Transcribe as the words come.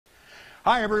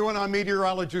Hi, everyone. I'm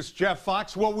meteorologist Jeff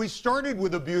Fox. Well, we started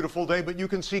with a beautiful day, but you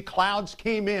can see clouds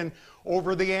came in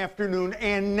over the afternoon,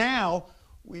 and now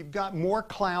we've got more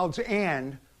clouds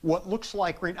and what looks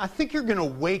like rain. I think you're going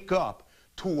to wake up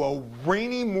to a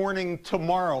rainy morning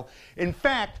tomorrow. In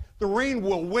fact, the rain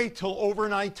will wait till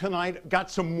overnight tonight.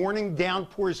 Got some morning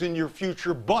downpours in your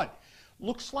future, but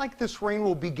looks like this rain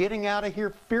will be getting out of here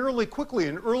fairly quickly.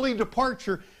 An early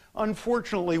departure.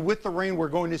 Unfortunately, with the rain, we're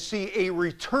going to see a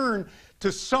return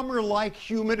to summer-like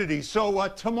humidity. So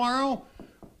tomorrow,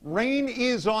 rain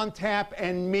is on tap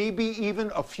and maybe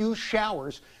even a few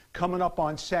showers coming up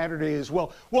on Saturday as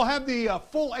well. We'll have the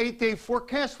full 8-day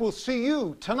forecast. We'll see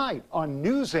you tonight on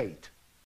News 8.